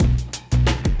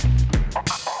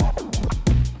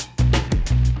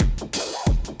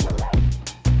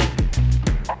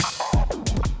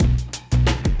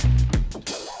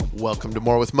Welcome to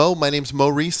More with Mo. My name's Mo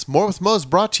Reese. More with Mo is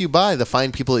brought to you by the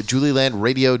fine people at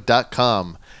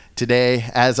JulielandRadio.com. Today,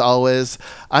 as always,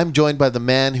 I'm joined by the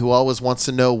man who always wants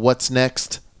to know what's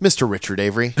next, Mr. Richard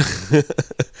Avery.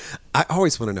 I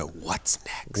always want to know what's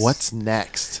next. What's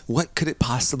next? What could it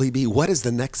possibly be? What is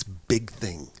the next big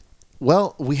thing?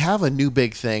 Well, we have a new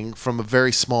big thing from a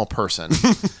very small person.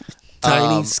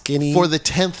 Tiny, skinny. For the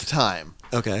 10th time.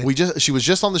 Okay. She was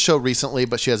just on the show recently,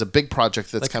 but she has a big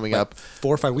project that's coming up.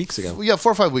 4 or 5 weeks ago. Yeah,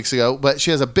 4 or 5 weeks ago. But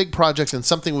she has a big project and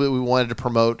something that we wanted to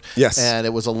promote. Yes. And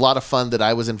it was a lot of fun that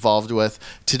I was involved with.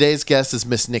 Today's guest is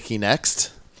Miss Nikki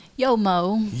Next. Yo,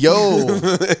 Mo. Yo.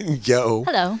 Yo.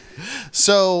 Hello.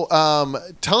 So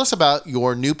tell us about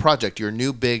your new project, your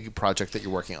new big project that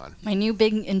you're working on. My new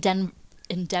big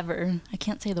endeavor. I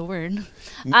can't say the word.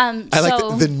 I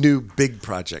like the new big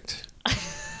project.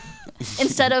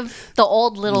 Instead of the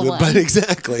old little one. But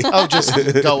exactly. Oh, just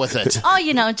go with it. Oh,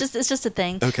 it's just a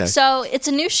thing. Okay. So it's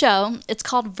a new show. It's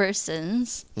called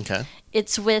Versus. Okay.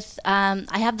 It's with,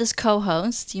 I have this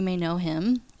co-host. You may know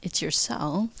him. It's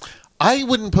yourself. I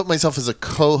wouldn't put myself as a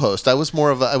co-host. I was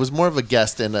more of a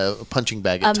guest and a punching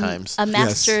bag at times. A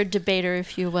master debater,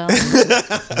 if you will.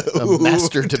 A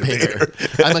master debater.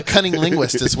 I'm a cunning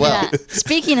linguist as well. Yeah.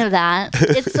 Speaking of that,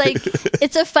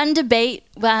 it's a fun debate.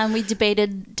 We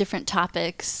debated different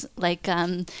topics, like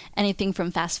anything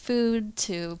from fast food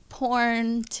to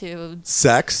porn to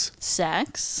Sex.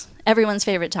 Everyone's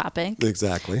favorite topic.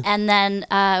 Exactly. And then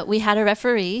we had a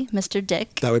referee, Mr.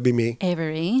 Dick. That would be me.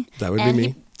 Avery. That would be me.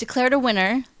 He declared a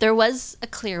winner. There was a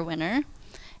clear winner.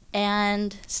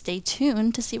 And stay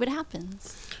tuned to see what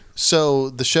happens.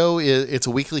 So the show it's a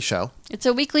weekly show. It's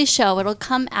a weekly show. It'll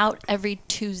come out every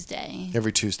Tuesday.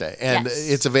 Every Tuesday. And Yes.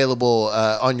 it's available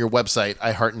on your website,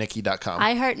 iHeartNikki.com.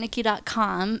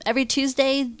 iHeartNikki.com. Every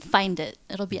Tuesday, find it.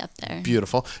 It'll be up there.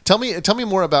 Beautiful. Tell me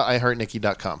more about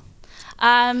iHeartNikki.com.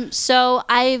 So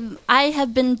I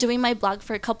have been doing my blog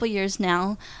for a couple years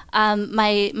now.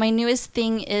 My newest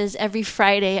thing is every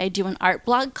Friday I do an art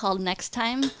blog called Next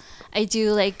Time. I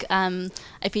do I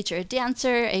feature a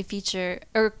dancer, a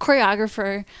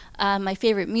choreographer, my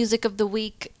favorite music of the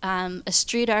week, a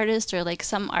street artist or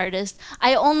some artist.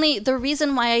 The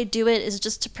reason why I do it is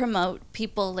just to promote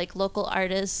people like local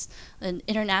artists and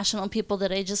international people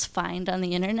that I just find on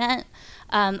the internet.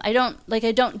 I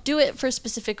don't do it for a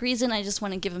specific reason. I just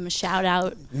want to give them a shout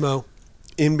out. Mo,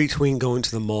 in between going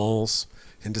to the malls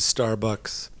and to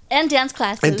Starbucks And dance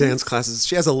classes.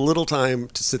 she has a little time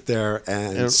to sit there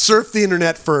and surf the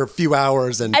internet for a few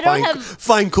hours and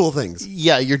find cool things.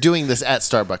 Yeah, you're doing this at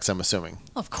Starbucks, I'm assuming.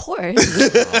 Of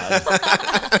course.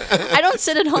 I don't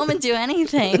sit at home and do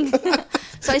anything.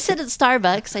 So I sit at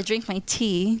Starbucks, I drink my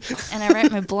tea, and I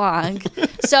write my blog.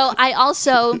 So I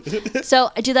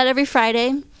do that every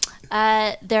Friday.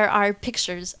 There are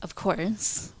pictures, of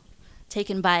course,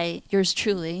 taken by yours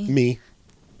truly. Me.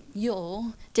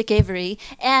 Yo, Dick Avery.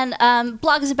 And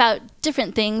blogs about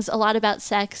different things, a lot about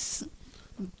sex,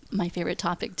 my favorite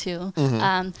topic too.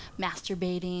 Mm-hmm.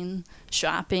 Masturbating,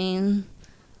 shopping,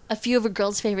 a few of a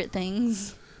girl's favorite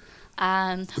things.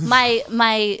 My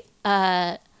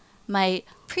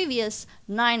previous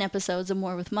 9 episodes of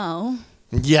More with Mo.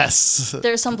 Yes.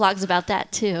 There's some blogs about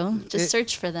that too. Just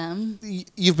search for them.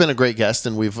 You've been a great guest,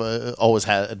 and we've always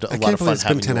had a lot of fun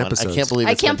having you on. I can't believe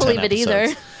I can't believe it either.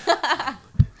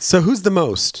 So who's the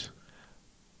most?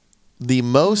 The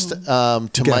most, to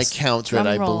my count, that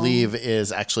I Drum roll. believe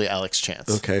is actually Alex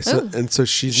Chance. Okay, so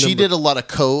she did a lot of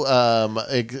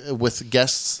with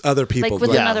guests. other people. Like with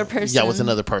another person. Yeah, with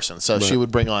another person. So she would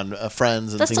bring on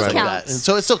friends and That things still like that. counts. And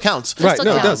so it still counts. Right, still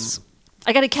no, it counts. does.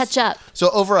 I got to catch up.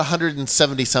 So over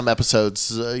 170 some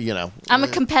episodes, I'm a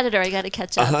competitor. I got to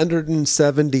catch up.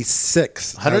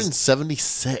 176.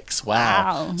 176.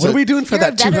 Wow. What are we doing for You're a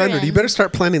that 200? veteran. You better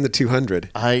start planning the 200.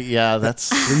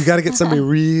 That's. You got to get somebody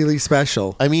really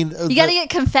special. I mean, You got to get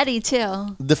confetti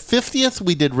too. the 50th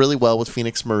we did really well with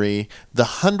Phoenix Marie. The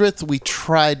 100th we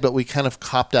tried, but we kind of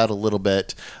copped out a little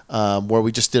bit, where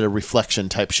we just did a reflection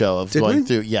type show of Did going we?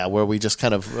 through. Yeah, where we just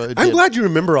kind of. I'm glad you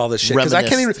remember all this shit because I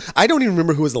Reminisced. don't even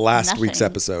remember who was the last week's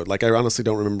Nothing. episode. Like I honestly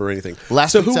don't remember anything.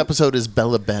 Last week's episode is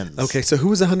Bella Benz. Okay, so who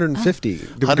was 150? Did we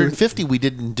do- 150 we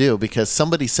didn't do because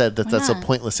somebody said that Why that's a not?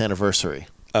 pointless anniversary.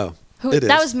 Oh, Who, it is.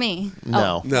 that was me.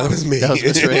 No. No, that was me. That was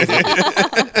Mr. Avery.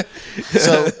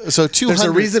 so 200. There's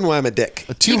a reason why I'm a dick.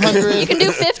 200. You can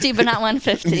do 50, but not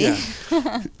 150. Yeah.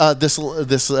 This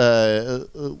last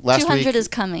 200 week. is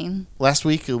coming. Last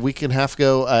week, a week and a half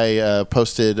ago, I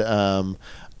posted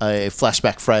a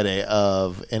Flashback Friday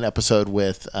of an episode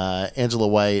with Angela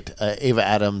White, Ava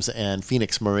Adams, and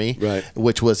Phoenix Marie, right,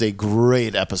 which was a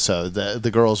great episode.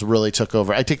 The girls really took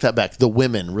over. I take that back. The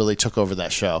women really took over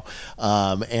that show.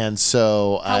 And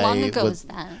so how long ago was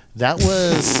that? That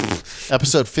was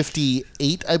episode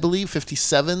 58, I believe,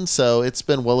 57. So it's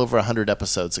been well over 100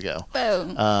 episodes ago.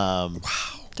 Boom. Wow.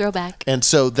 Throwback. And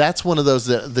so that's one of those,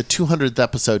 the 200th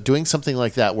episode, doing something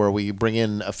like that where we bring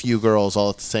in a few girls all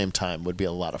at the same time would be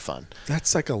a lot of fun.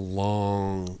 That's like a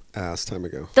long ass time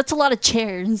ago. That's a lot of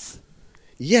chairs.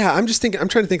 Yeah, I'm trying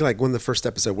to think like when the first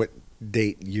episode, what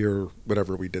date, year,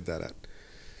 whatever we did that at.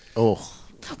 Oh.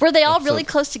 Were they all really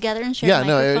close together and shared a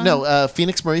microphone? No.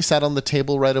 Phoenix Marie sat on the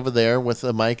table right over there with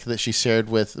a mic that she shared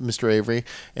with Mr. Avery,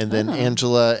 and then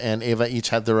Angela and Ava each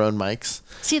had their own mics.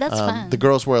 See, that's fun. The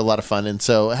girls were a lot of fun, and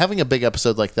so having a big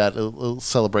episode like that, a little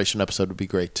celebration episode, would be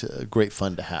great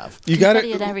fun to have. You got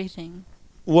it. At everything.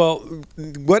 Well,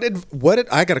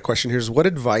 I got a question here. Is what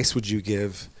advice would you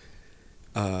give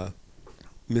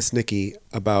Miss Nikki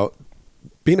about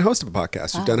being a host of a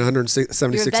podcast? You've done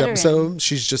 176 episodes.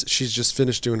 She's just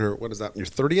finished doing her, what is that, your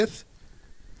 30th?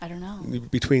 I don't know.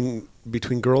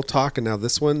 Between Girl Talk and now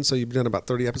this one, so you've done about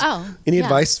 30 episodes. Any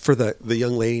advice for the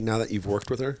young lady now that you've worked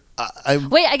with her?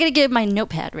 Wait, I got to get my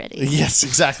notepad ready. Yes,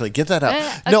 exactly. Get that out.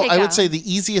 I would say the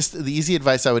easy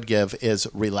advice I would give is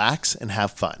relax and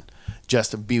have fun.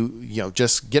 Just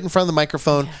just get in front of the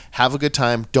microphone, have a good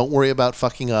time. Don't worry about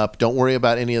fucking up. Don't worry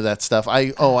about any of that stuff.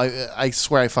 I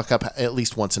swear I fuck up at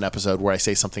least once an episode where I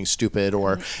say something stupid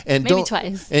maybe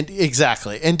twice. And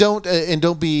exactly. And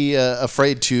don't be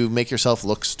afraid to make yourself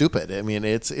look stupid. I mean,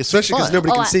 it's especially because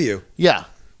nobody can see you. Yeah.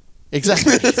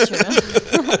 Exactly. That's true.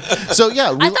 So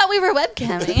yeah, I thought we were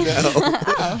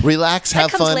webcamming. Relax,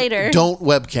 have fun. Later. Don't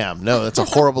webcam. No, that's a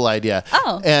horrible idea.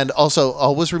 Oh. And also,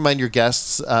 always remind your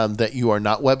guests that you are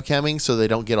not webcamming, so they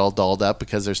don't get all dolled up.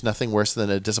 Because there's nothing worse than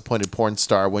a disappointed porn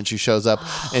star when she shows up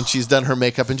and she's done her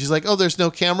makeup and she's like, "Oh, there's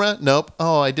no camera. Nope.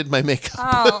 Oh, I did my makeup.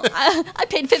 Oh, I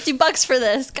paid $50 for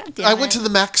this. God damn it. I went to the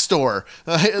Mac store.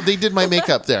 They did my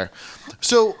makeup there."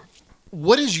 So.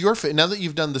 What is your now that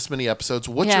you've done this many episodes?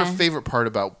 What's your favorite part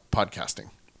about podcasting?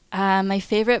 My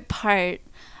favorite part,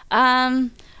 oh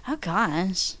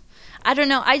gosh, I don't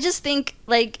know. I just think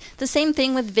like the same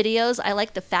thing with videos. I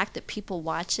like the fact that people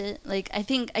watch it. Like I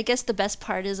guess the best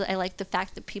part is I like the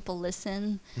fact that people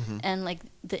listen and like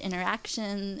the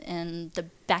interaction and the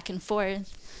back and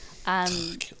forth. I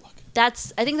think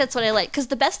that's what I like. Because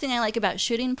the best thing I like about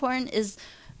shooting porn is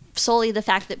solely the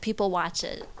fact that people watch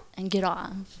it and get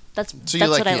off. That's you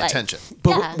like what I the like. attention.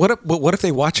 But what if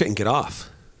they watch it and get off?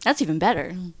 That's even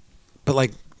better. But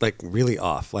like really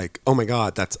off. Like, oh my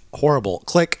God, that's horrible.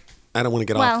 Click. I don't want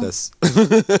to get off this.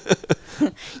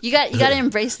 you got to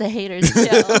embrace the haters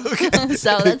too.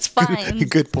 So that's fine.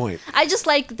 Good point. I just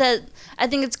like that. I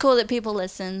think it's cool that people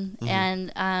listen,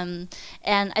 and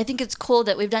I think it's cool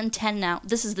that we've done 10 now.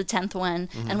 This is the 10th one,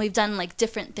 and we've done like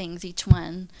different things each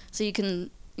one, so you can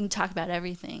talk about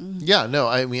everything. Yeah, no,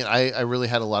 I mean, I really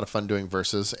had a lot of fun doing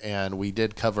Versus, and we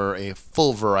did cover a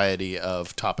full variety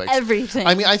of topics. Everything.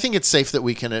 I mean, I think it's safe that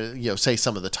we can, say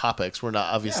some of the topics. We're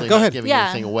not obviously giving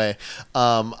anything away.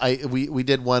 We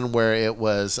did one where it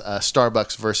was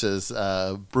Starbucks versus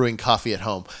brewing coffee at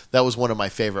home. That was one of my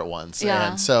favorite ones. Yeah.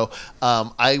 And so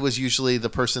I was usually the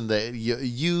person that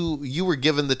you were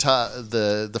given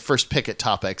the first pick at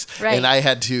topics, right. and I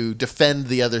had to defend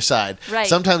the other side. Right.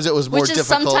 Sometimes it was more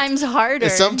difficult. Sometimes harder.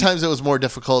 Sometimes it was more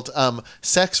difficult.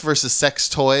 Sex versus sex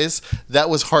toys. That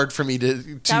was hard for me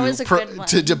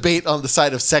to debate on the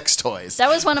side of sex toys. That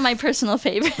was one of my personal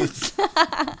favorites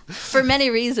for many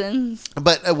reasons.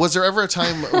 But was there ever a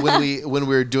time when we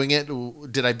were doing it?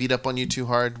 Did I beat up on you too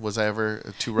hard? Was I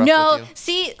ever too rough with you? No.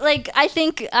 See, like I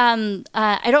think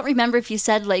I don't remember if you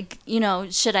said like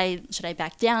should I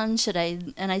back down? Should I?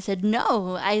 And I said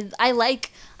no. I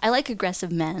like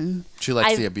aggressive men. She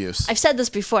likes the abuse. I've said this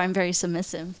before. I'm very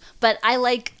submissive, but I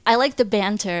like the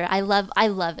banter. I love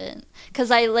it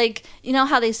because I like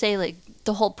how they say like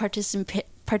the whole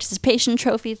participation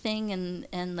trophy thing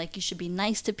and like you should be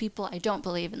nice to people. I don't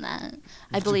believe in that.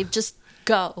 I believe just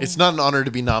go. It's not an honor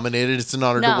to be nominated. It's an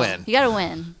honor to win. You gotta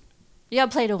win. You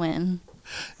gotta play to win.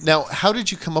 Now, how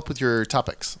did you come up with your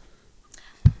topics?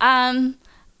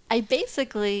 I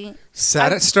basically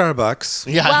Sat at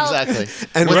Starbucks. Yeah, Well- exactly.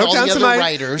 And With wrote all down the some other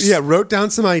writers. wrote down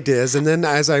some ideas, and then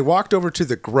as I walked over to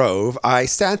the Grove, I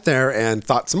sat there and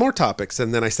thought some more topics,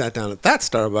 and then I sat down at that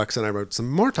Starbucks and I wrote some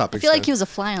more I topics. feel like down. he was a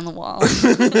fly on the wall.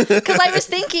 Because I was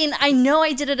thinking, I know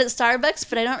I did it at Starbucks,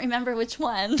 but I don't remember which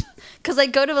one. Because I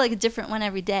go to like a different one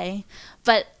every day.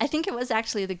 But I think it was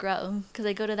actually the Grove, because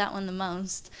I go to that one the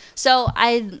most. So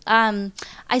I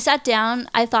sat down.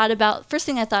 First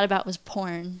thing I thought about was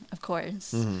porn, of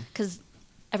course, because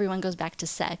everyone goes back to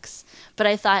sex. But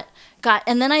I thought, God,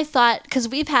 and then I thought, because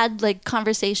we've had like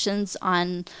conversations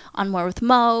on More with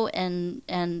Mo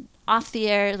and off the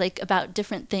air, like about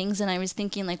different things, and I was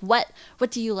thinking like, what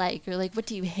do you like, or like what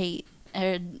do you hate,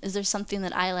 or is there something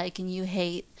that I like and you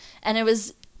hate? And it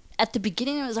was at the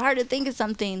beginning it was hard to think of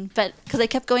something, but because I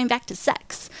kept going back to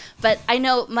sex. But I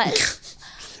know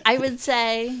I would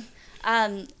say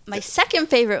my second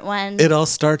favorite one. It all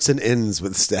starts and ends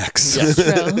with sex. That's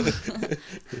true.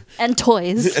 And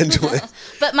toys. And toys.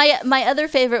 But my other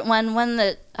favorite one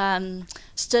that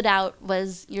stood out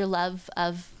was your love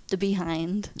of the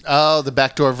behind. Oh, the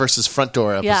back door versus front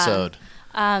door episode.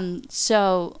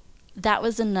 So that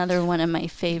was another one of my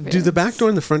favorites. Do the back door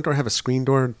and the front door have a screen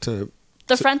door to?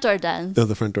 The front door does. No,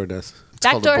 the front door does. It's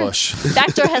called a bush.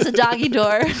 Back door has a doggy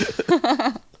door.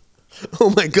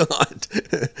 Oh my God.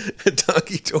 A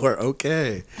doggy door.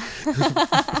 Okay.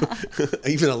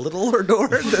 Even a littler door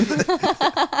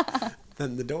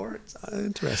than the door. It's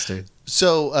interesting.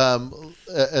 So,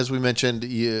 as we mentioned,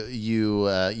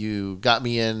 you got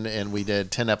me in, and we did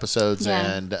 10 episodes,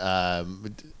 Yeah.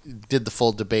 and did the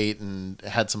full debate and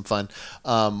had some fun.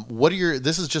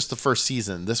 This is just the first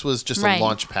season. This was just Right. a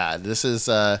launch pad. This was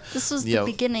the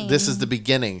beginning. This is the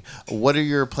beginning. What are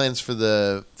your plans for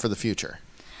the future?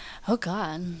 Oh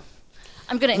God.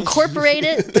 I'm going to incorporate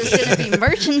it. There's going to be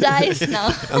merchandise.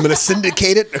 No. I'm going to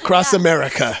syndicate it across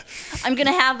America. I'm going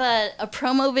to have a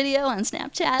promo video on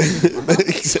Snapchat.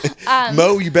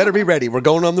 Mo, you better be ready. We're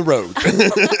going on the road.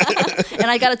 And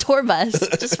I got a tour bus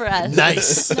just for us.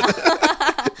 Nice.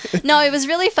 No, it was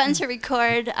really fun to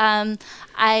record. I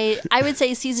would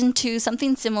say season 2,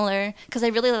 something similar, because I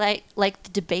really like the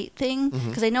debate thing.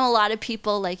 Because I know a lot of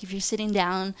people, like if you're sitting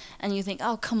down and you think,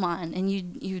 oh, come on, and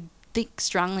you think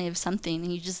strongly of something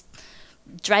and you just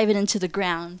drive it into the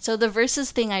ground. So the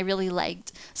versus thing I really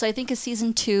liked. So I think a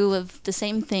season 2 of the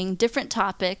same thing, different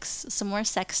topics, some more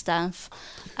sex stuff,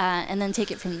 and then take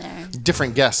it from there.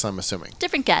 Different guests, I'm assuming.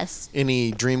 Different guests.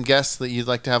 Any dream guests that you'd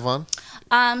like to have on?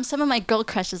 Some of my girl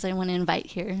crushes I want to invite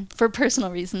here for personal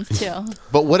reasons too.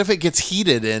 But what if it gets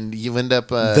heated and you end up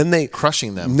Then they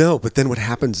crushing them? No, but then what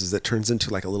happens is it turns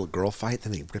into like a little girl fight.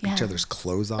 Then they rip each Yeah. other's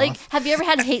clothes off. Like, have you ever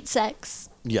had hate sex?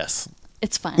 Yes.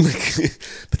 It's fun.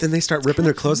 But then they start ripping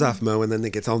their clothes off, Mo, and then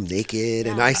they get all naked.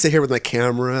 And I sit here with my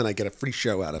camera, and I get a free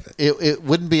show out of it. It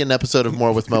wouldn't be an episode of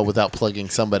More with Mo without plugging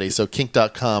somebody. So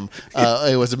kink.com,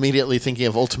 I was immediately thinking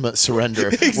of Ultimate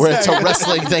Surrender, where it's a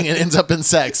wrestling thing and ends up in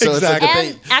sex. So Exactly. it's a And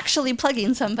debate. actually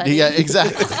plugging somebody. Yeah,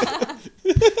 exactly.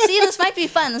 See, this might be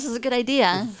fun. This is a good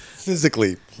idea.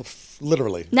 Physically,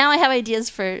 literally. Now I have ideas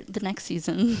for the next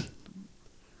season.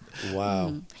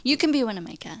 Wow. You can be one of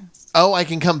my guests. Oh, I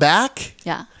can come back?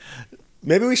 Yeah.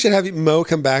 Maybe we should have Mo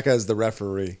come back as the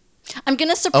referee. I'm going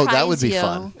to surprise you. that would be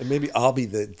fun. And maybe I'll be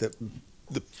the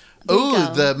There you Ooh,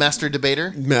 go. the master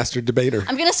debater? master debater.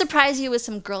 I'm going to surprise you with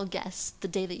some girl guests the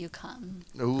day that you come.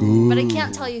 Ooh. But I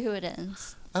can't tell you who it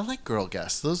is. I like girl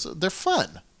guests. They're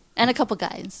fun. And a couple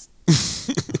guys.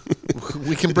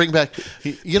 We can bring back.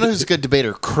 You know who's a good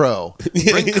debater? Crow.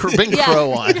 Bring Yeah.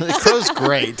 Crow on. Crow's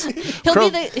great. Crow,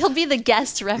 He'll be the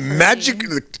guest referee. Magic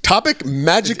topic: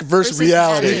 magic versus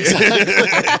reality. Is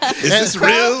this Crow,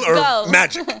 real or go.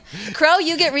 magic? Crow,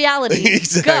 you get reality.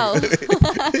 Exactly. Go.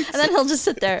 And then he'll just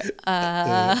sit there.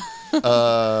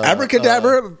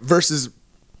 Abracadabra versus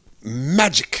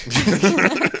magic.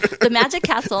 The Magic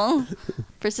Castle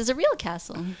versus a real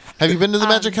castle. Have you been to the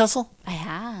Magic Castle? I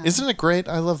have. Isn't it great?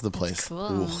 I love the place. cool.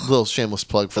 Little shameless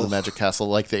plug for the Magic Castle,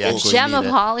 like they actually Gem need of it.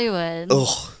 Hollywood.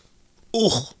 Ugh.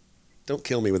 Ugh. Don't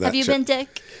kill me with that. Have you shit. been,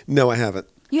 Dick? No, I haven't.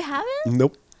 You haven't?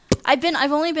 Nope.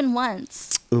 I've only been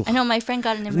once. Oof. I know my friend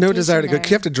got an invitation. No desire to go. there. You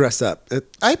have to dress up.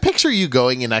 I picture you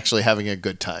going and actually having a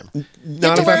good time.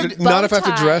 Not to if I wear have a to, not if I have to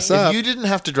bow dress tie. up. If you didn't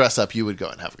have to dress up, you would go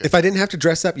and have a good If I didn't have to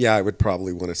dress up, yeah, I would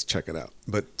probably want to check it out.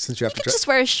 But since you have You to could dress, just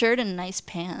wear a shirt and nice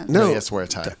pants. No, no, you have to wear a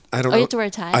tie. I don't. Oh, you own- have to wear a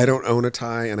tie? I don't own a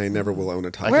tie, and I never will own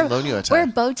a tie. I can loan you a tie. Wear a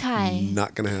bow tie.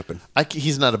 Not gonna happen.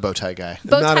 He's not a bow tie guy.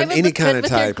 Bow Not tie in would any look kind good of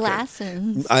with tie. your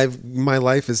glasses.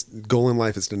 My goal in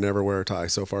life is to never wear a tie.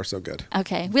 So far, so good.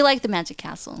 Okay, we like the Magic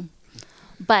Castle,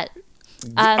 but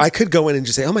I could go in and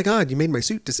just say, "Oh my God, you made my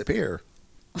suit disappear."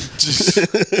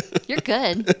 You're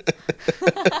good.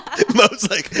 Mo's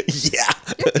like, yeah.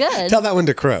 You're good. Tell that one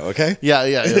to Crow, okay? Yeah.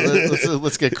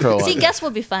 Let's get Crow on See, it. guess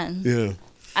will be fun. Yeah.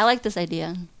 I like this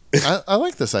idea. I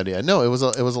like this idea. No, it was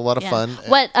a lot of fun.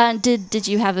 What did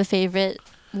you have a favorite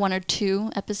one or two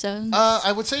episodes?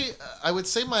 I would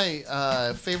say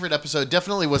my favorite episode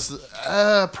definitely was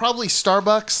probably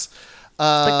Starbucks.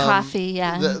 The coffee,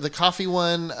 yeah. The coffee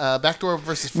one, Backdoor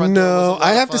versus Front Door. No, was a lot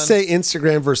I of have to fun. say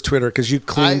Instagram versus Twitter because you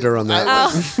cleaned her on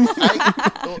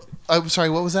that. I'm sorry,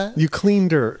 what was that? You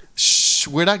cleaned her. Shh,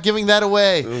 we're not giving that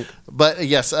away. But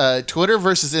yes, Twitter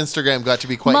versus Instagram got to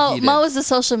be quite heated. Mo is a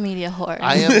social media whore.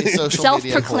 I am a social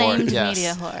media whore. Self-proclaimed Yes.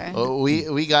 media whore. Oh,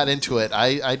 we got into it.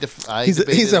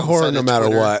 He's a whore no matter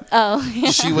what. Oh, yeah.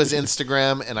 She was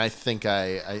Instagram, and I think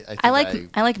I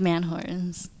like man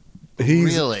whores.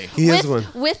 Really? He is one.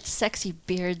 With sexy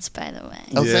beards, by the way.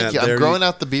 Oh, Yeah, thank you. I'm there growing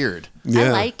out the beard. Yeah. I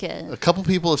like it. A couple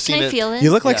people have seen Can I it. feel it? You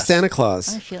look like Yes. Santa I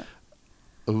Claus. feel.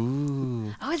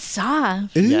 Ooh. Oh, it's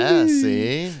soft. Yeah,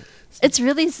 see? It's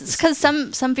really because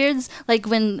some beards, like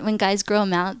when guys grow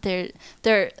them out,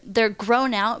 they're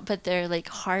grown out, but they're like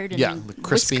hard and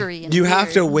crispy. whiskery. And You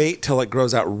have to weird. wait till it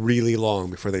grows out really long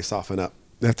before they soften up.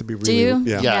 They have to be really. Do you?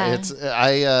 Yeah. Yeah,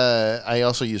 Yeah. I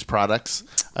also use products.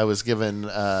 I was given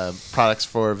products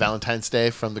for Valentine's Day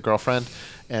from the girlfriend,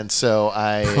 and so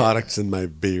Products in my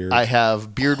beard. I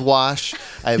have beard wash.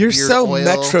 I have You're beard so oil.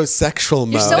 metrosexual,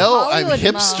 Mo. You're so No, Hollywood, I'm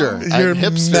hipster. Mo. You're I'm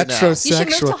hipster now. metrosexual. You should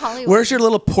move to Hollywood. Where's your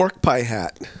little pork pie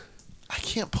hat? I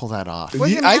can't pull that off.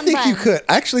 Where's your I man think you bun? could.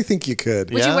 I actually think you could.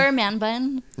 Would Yeah? you wear a man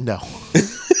bun? No.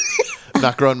 I'm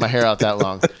not growing my hair out that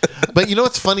long. But you know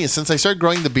what's funny is since I started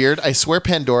growing the beard, I swear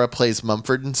Pandora plays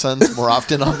Mumford & Sons more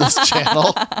often on this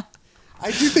channel. I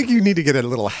do think you need to get a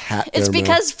little hat. It's there, Mo.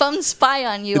 because phones spy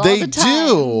on you all They the time.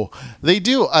 do. They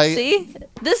do. See,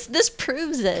 this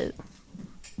proves it.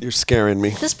 You're scaring me.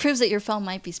 This proves that your phone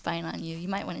might be spying on you. You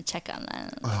might want to check on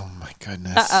that. Oh my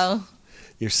goodness. Uh-oh.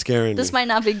 You're scaring This me. might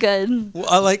not be good.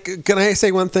 Well, can I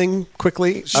say one thing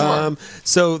quickly? Sure.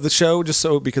 So the show,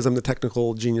 because I'm the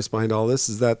technical genius behind all this,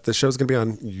 is that the show's going to be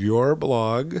on your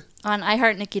blog, On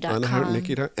iHeartNikki.com. on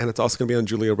iHeartNikki, and it's also going to be on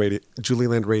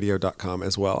JulieLandRadio.com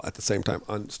as well at the same time,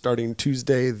 on starting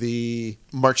Tuesday the...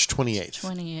 March 28th.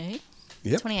 28.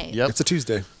 Yep. 28. Yep. It's a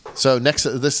Tuesday. So next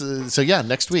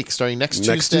week, starting next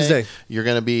Tuesday, you're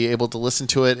going to be able to listen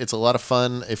to it. It's a lot of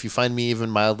fun. If you find me even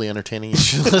mildly entertaining, you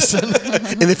should listen.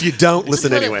 And if you don't,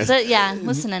 listen Just anyway.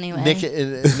 listen anyway.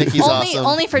 Nikki's awesome.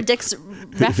 Only for Dick's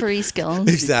referee skills.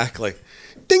 Exactly.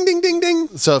 Ding, ding, ding, ding.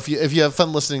 So if you have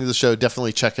fun listening to the show,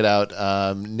 definitely check it out.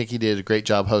 Nikki did a great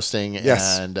job hosting,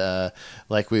 Yes. and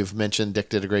like we've mentioned, Dick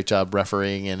did a great job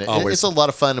refereeing, and Always. it's a lot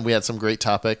of fun. And we had some great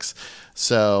topics.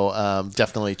 So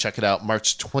definitely check it out.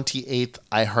 March 28th,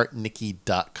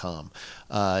 iHeartNikki.com.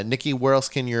 Nikki, where else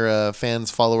can your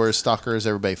fans, followers, stalkers,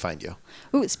 everybody find you?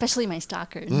 Ooh, especially my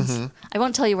stalkers. Mm-hmm. I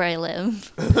won't tell you where I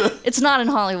live. It's not in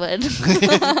Hollywood.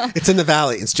 It's in the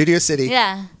Valley, in Studio City.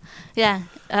 Yeah.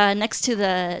 Next to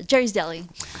the Jerry's Deli.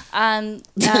 Find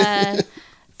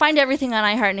everything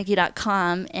on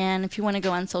iHeartNikki.com. And if you want to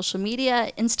go on social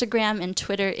media, Instagram and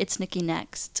Twitter, it's Nikki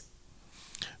Next.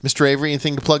 Mr. Avery,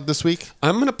 anything to plug this week?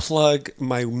 I'm going to plug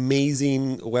my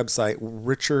amazing website,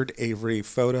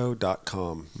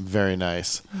 richardaveryphoto.com. Very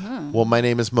nice. Well, my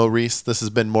name is Mo Reese. This has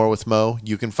been More with Mo.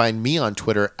 You can find me on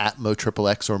Twitter at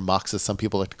MoXXX, or Mox as some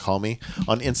people like to call me.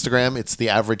 On Instagram, it's The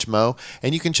Average Mo.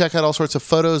 And you can check out all sorts of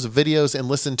photos, videos, and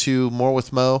listen to More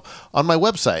with Mo on my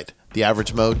website,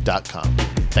 theaveragemo.com.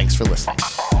 Thanks for listening.